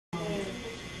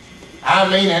I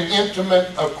mean an intimate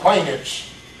acquaintance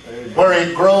where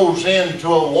it grows into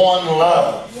a one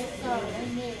love.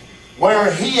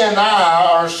 Where He and I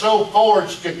are so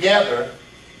forged together,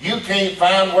 you can't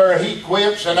find where He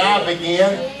quits and I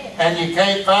begin, and you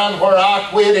can't find where I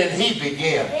quit and He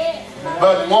began.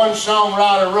 But one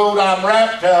songwriter wrote, I'm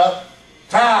wrapped up,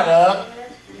 tied up,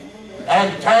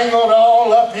 and tangled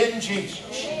all up in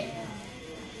Jesus.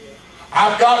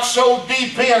 I've got so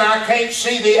deep in I can't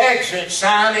see the exit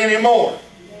sign anymore.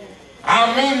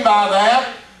 I mean by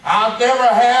that, I've never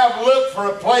have looked for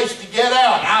a place to get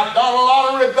out. I've done a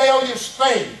lot of rebellious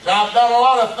things. I've done a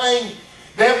lot of things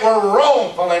that were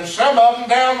wrongful and some of them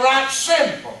downright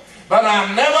sinful. But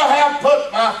I never have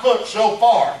put my foot so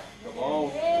far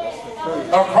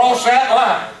across that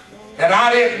line that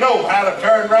I didn't know how to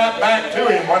turn right back to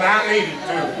Him when I needed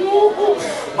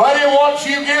to. Buddy, once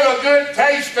you get a good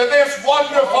taste of this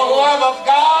wonderful love of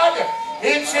God,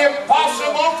 it's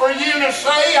impossible for you to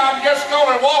say, I'm just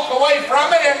going to walk away from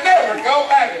it and never go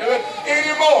back to it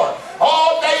anymore.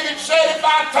 Oh, David said, if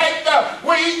I take the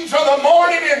wings of the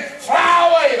morning and fly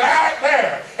away, Thou art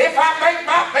there. If I make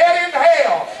my bed in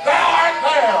hell, Thou art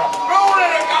there. Glory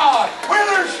to God.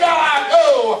 Whither shall I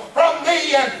go from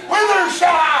Thee, and whither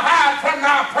shall I hide from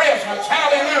Thy presence?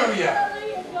 Hallelujah.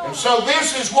 And so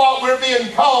this is what we're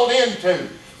being called into.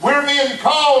 We're being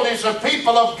called as a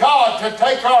people of God to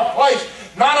take our place,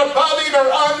 not above Him or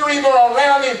under Him or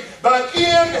around Him, but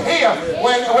in Him.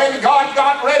 When God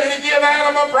got ready to give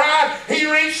Adam a bride, He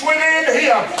reached within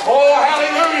Him. Oh,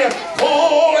 hallelujah.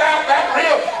 Pulled out that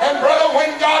rib. And brother, when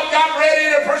God got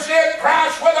ready to present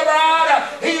Christ with a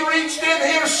bride, He reached in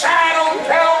His side on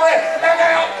Calvary, and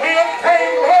out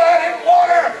came blood and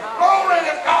water. Glory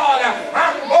to God.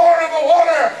 I'm born of the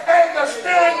water and the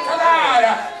Spirit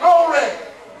tonight. Glory.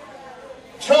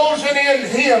 Chosen in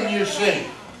Him, you see.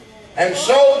 And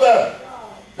so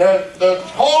the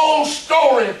whole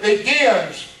story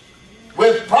begins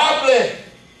with probably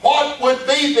what would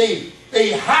be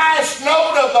the highest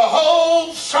note of the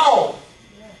whole song.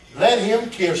 Let Him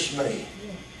kiss me.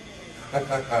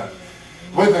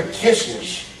 With the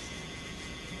kisses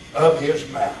of His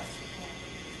mouth.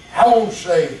 I won't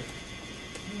say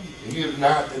to you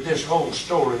tonight that this whole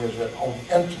story is on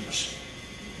intimacy.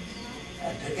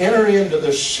 And to enter into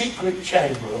the secret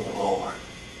chamber of the Lord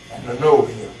and to know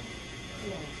Him.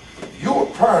 Your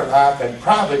prayer life and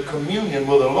private communion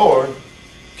with the Lord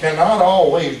cannot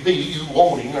always be you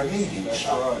wanting or needing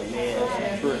something.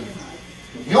 That's right.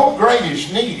 Your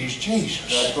greatest need is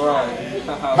Jesus. That's right.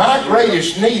 My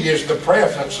greatest need is the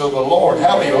presence of the Lord.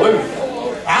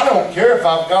 Hallelujah. I don't care if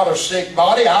I've got a sick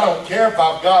body. I don't care if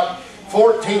I've got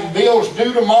 14 bills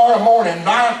due tomorrow morning.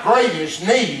 My greatest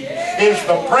need is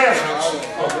the presence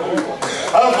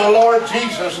of the Lord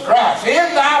Jesus Christ.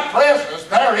 In Thy presence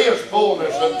there is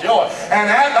fullness of joy, and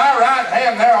at Thy right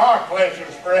hand there are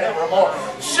pleasures forevermore.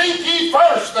 Seek ye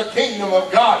first the kingdom of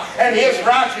God and His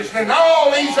righteousness, and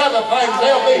all these other things,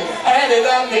 they'll be added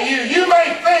unto you. You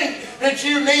may think that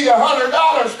you need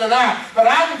 $100 tonight, but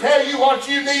I can tell you what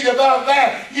you need above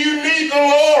that. You need the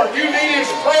Lord. You need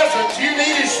His presence. You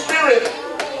need His Spirit.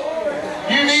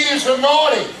 You need His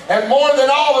anointing. And more than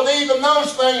all of even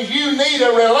those things, you need a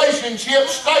relationship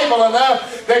stable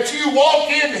enough that you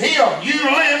walk in Him. You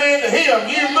live in Him.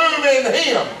 You move in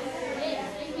Him.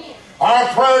 Our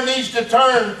prayer needs to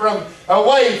turn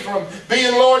away from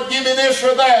being, Lord, give me this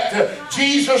or that, to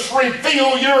Jesus,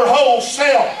 reveal your whole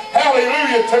self,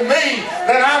 hallelujah, to me,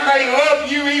 that I may love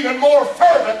you even more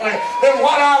fervently than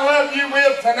what I love you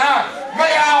with tonight.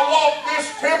 May I walk this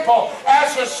temple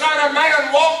as the Son of Man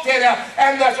walked in it,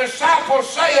 and the disciples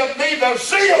say of me, the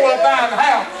zeal of thine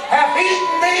house hath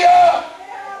eaten me up.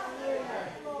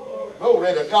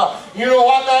 Glory to God. You know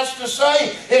what that's to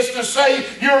say? It's to say,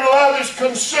 your love has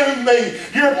consumed me.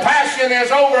 Your passion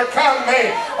has overcome me.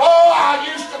 Oh, I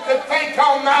used to think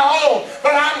on my own,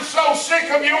 but I'm so sick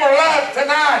of your love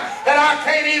tonight that I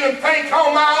can't even think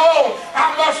on my own.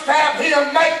 I must have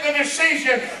Him make the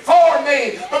decision for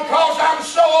me because I'm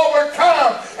so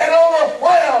overcome and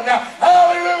overwhelmed,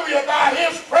 hallelujah, by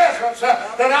His presence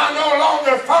that I no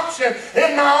longer function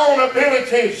in my own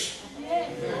abilities.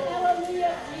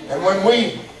 And when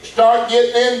we start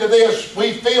getting into this,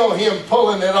 we feel Him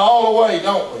pulling it all away,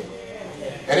 don't we?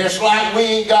 And it's like we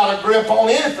ain't got a grip on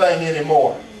anything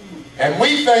anymore. And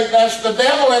we think that's the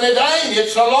devil, and it ain't.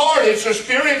 It's the Lord. It's the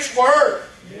Spirit's work.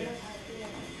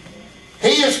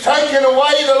 He is taking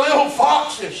away the little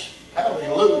foxes.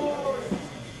 Hallelujah.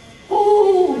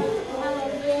 Woo.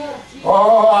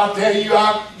 Oh, I tell you,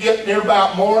 I get there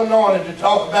about more anointed to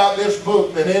talk about this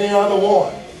book than any other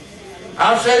one.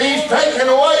 I said, He's taking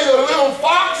away the little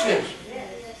foxes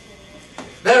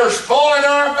that that are spoiling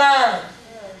our vine.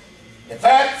 If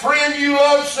that friend you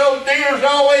love so dear is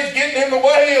always getting in the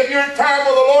way of your time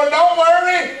with the Lord, don't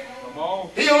worry.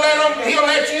 He'll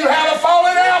let you have a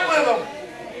falling out with them.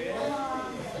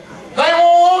 They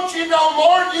won't want you no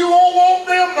more, and you won't want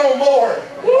them no more.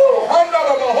 Woo!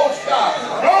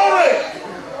 Glory!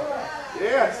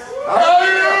 Yes.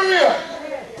 Hallelujah!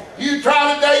 You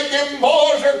try to date them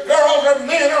boys or girls or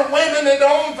men or women that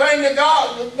don't thing to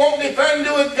God, that won't anything to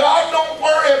do with God, don't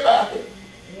worry about it.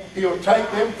 He'll take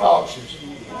them foxes.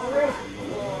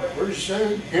 Pretty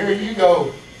soon, here you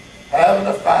go, having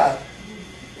a fight.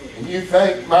 And you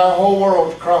think my whole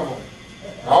world's crumbling.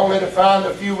 Only to find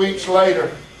a few weeks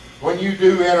later, when you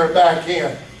do enter back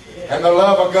in, and the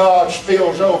love of God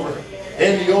spills over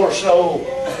into your soul,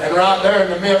 and right there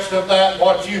in the midst of that,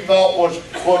 what you thought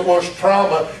was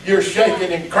trauma, you're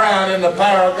shaking and crying, and the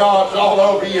power of God's all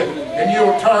over you, and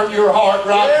you'll turn your heart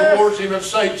right towards Him and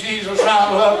say, Jesus,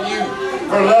 I love you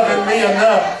for loving me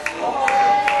enough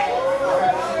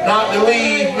not to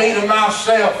leave me to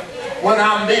myself when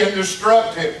I'm being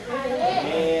destructive.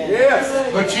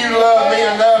 Yes. But you love me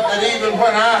enough that even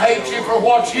when I hate you for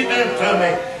what you do to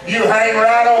me, you hang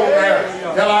right over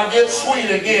there till I get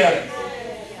sweet again.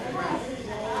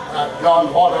 My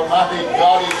God, what a mighty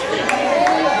God is He.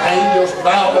 Angels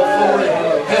bow before Him,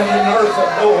 heaven and earth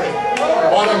adore Him.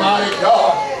 What a mighty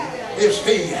God is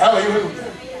He.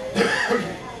 Hallelujah.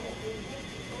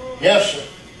 Yes, sir.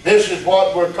 This is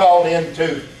what we're called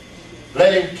into.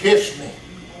 Let Him kiss me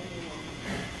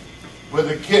with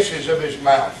the kisses of His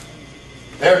mouth.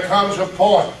 There comes a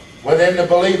point within the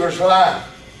believer's life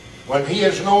when he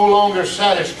is no longer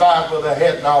satisfied with the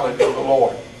head knowledge of the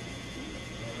Lord.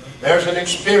 There's an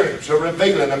experience, a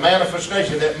revealing, a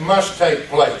manifestation that must take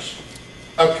place.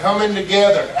 A coming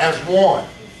together as one.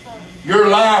 Your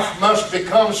life must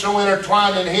become so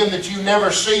intertwined in Him that you never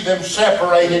see them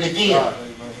separated again.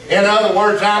 In other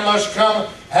words, I must come,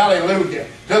 hallelujah,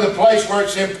 to the place where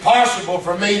it's impossible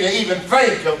for me to even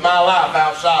think of my life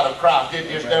outside of Christ. It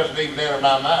just doesn't even enter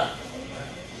my mind.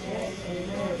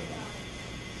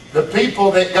 The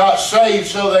people that got saved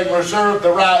so they reserved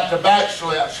the right to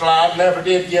backslide never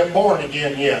did get born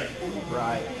again yet.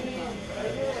 Right.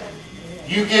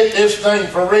 You get this thing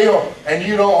for real and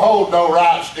you don't hold no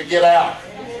rights to get out.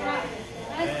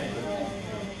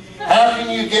 How can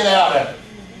you get out of it?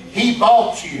 He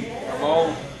bought you. Come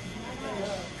on.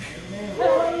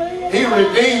 He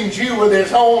redeemed you with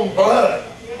His own blood.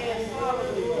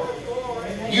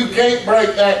 You can't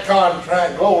break that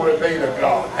contract. Glory be to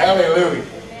God. Hallelujah.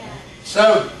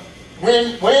 So,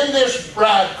 when this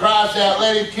bride cries out,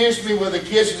 let Him kiss me with the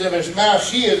kisses of His mouth,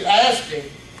 she is asking.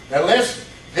 Now listen,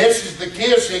 this is the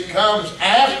kiss that comes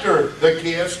after the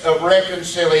kiss of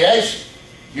reconciliation.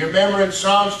 You remember in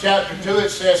Psalms chapter 2 it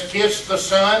says, kiss the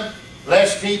Son,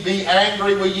 lest He be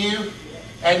angry with you,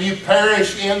 and you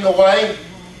perish in the way.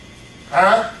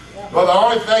 Huh? Well, the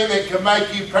only thing that can make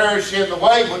you perish in the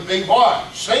way would be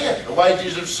what? Sin. The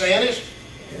wages of sin is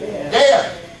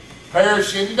death.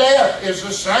 Perish in death is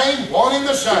the same, one and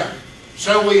the same.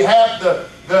 So we have the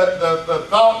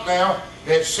thought now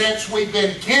that since we've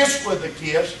been kissed with the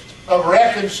kiss of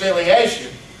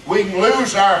reconciliation, we can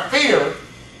lose our fear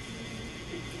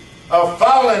of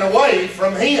falling away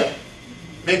from Him.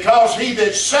 Because He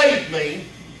that saved me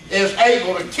is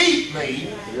able to keep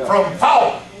me from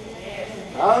falling.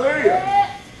 Hallelujah.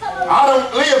 I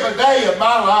don't live a day of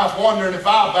my life wondering if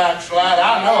I'll backslide.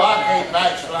 I know I can't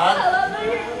backslide.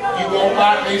 You won't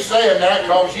like me saying that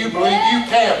because you believe you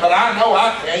can, but I know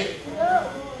I can't.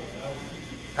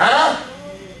 Huh?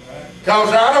 Because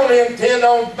I don't intend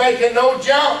on making no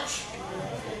jumps.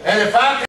 And if I